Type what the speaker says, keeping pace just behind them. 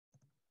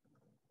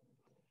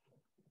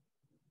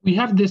We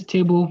have this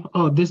table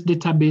or this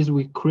database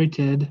we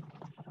created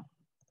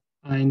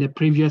in the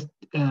previous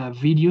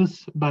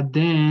videos, but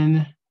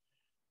then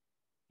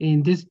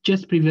in this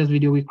just previous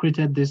video, we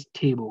created this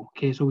table.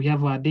 Okay, so we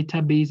have our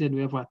database and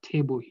we have our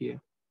table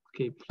here.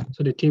 Okay,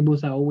 so the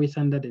tables are always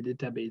under the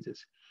databases.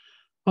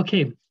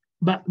 Okay,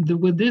 but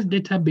with this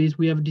database,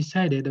 we have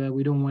decided that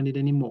we don't want it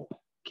anymore.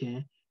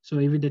 Okay, so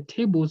if the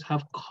tables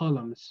have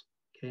columns,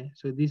 okay,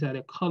 so these are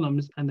the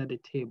columns under the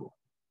table.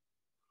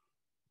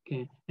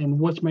 Okay, and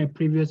watch my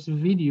previous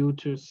video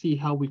to see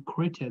how we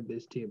created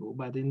this table.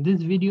 But in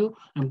this video,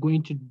 I'm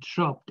going to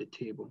drop the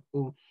table,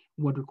 or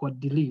what we call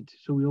delete.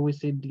 So we always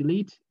say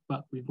delete,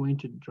 but we're going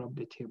to drop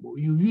the table.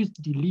 You use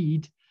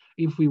delete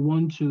if we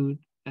want to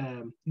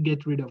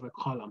get rid of a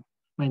column.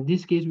 But in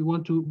this case, we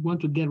want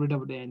to get rid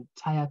of the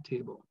entire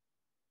table.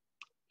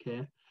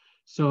 Okay,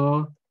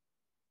 so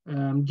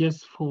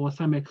just for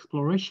some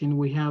exploration,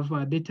 we have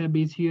a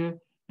database here,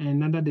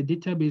 and under the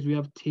database we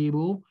have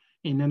table,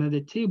 and under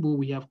the table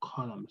we have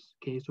columns.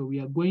 Okay, so we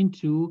are going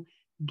to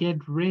get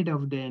rid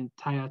of the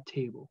entire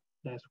table.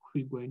 That's what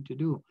we're going to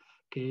do.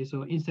 Okay,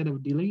 so instead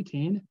of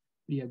deleting,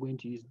 we are going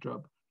to use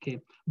drop. Okay,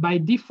 by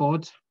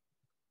default,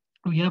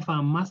 we have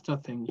our master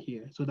thing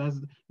here. So that's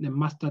the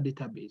master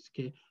database.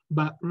 Okay,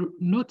 but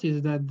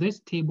notice that this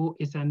table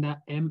is under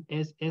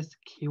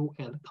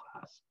MSSQL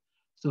class.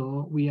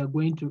 So we are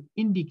going to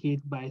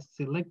indicate by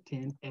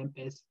selecting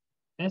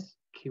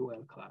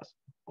MSSQL class.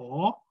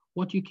 Or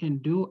what you can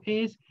do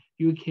is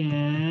you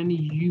can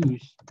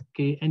use,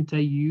 okay, enter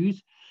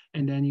use,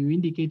 and then you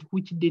indicate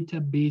which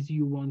database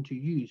you want to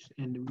use.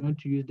 And we want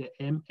to use the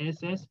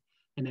MSS,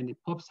 and then it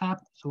pops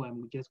up. So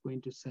I'm just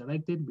going to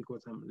select it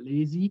because I'm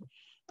lazy.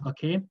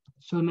 Okay,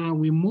 so now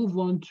we move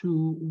on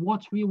to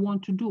what we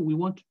want to do. We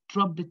want to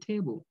drop the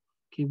table.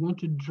 Okay, we want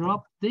to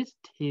drop this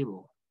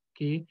table.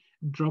 Okay,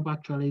 drop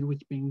actually,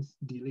 which means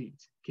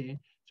delete. Okay,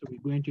 so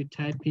we're going to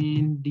type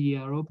in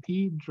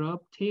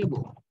drop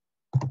table.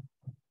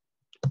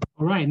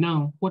 All right,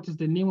 now what is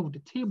the name of the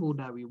table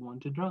that we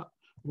want to drop?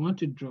 We want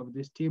to drop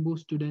this table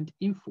student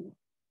info.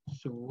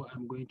 So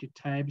I'm going to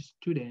type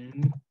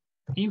student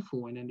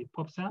info, and then it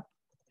pops up,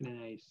 and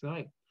then I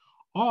select.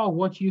 Or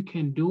what you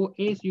can do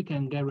is you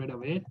can get rid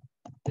of it.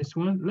 This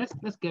one, let's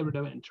get rid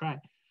of it and try.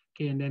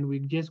 Okay, and then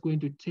we're just going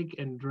to take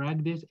and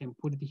drag this and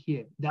put it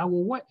here. That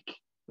will work,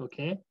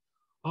 okay?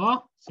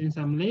 Or since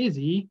I'm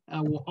lazy,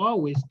 I will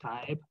always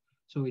type,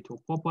 so it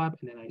will pop up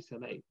and then I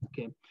select,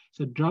 okay?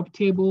 So drop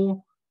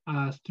table,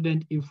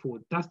 student info,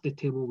 that's the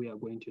table we are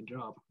going to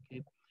drop,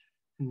 okay?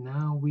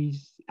 Now we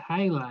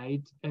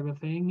highlight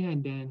everything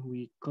and then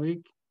we click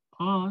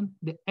on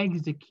the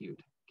execute,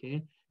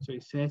 okay? So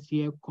it says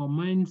here,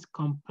 commands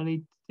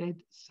completed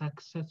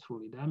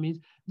successfully. That means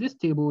this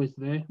table is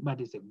there, but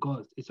it's a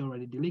ghost, it's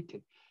already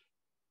deleted.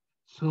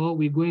 So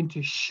we're going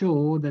to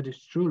show that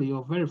it's truly,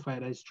 or verify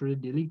that it's truly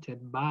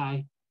deleted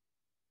by,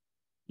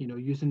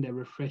 using the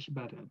refresh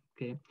button,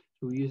 okay?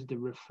 So we use the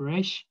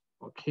refresh,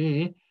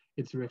 okay?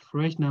 It's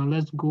refreshed. Now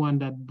let's go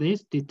under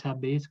this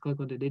database, click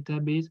on the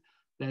database.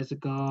 Let's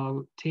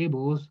go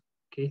tables,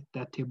 okay?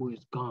 That table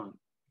is gone.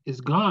 It's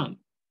gone,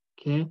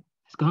 okay?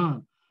 It's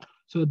gone.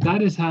 So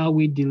that is how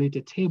we delete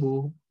a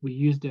table. We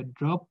use the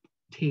drop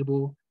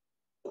table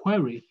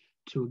query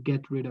to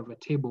get rid of a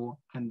table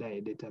under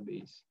a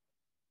database.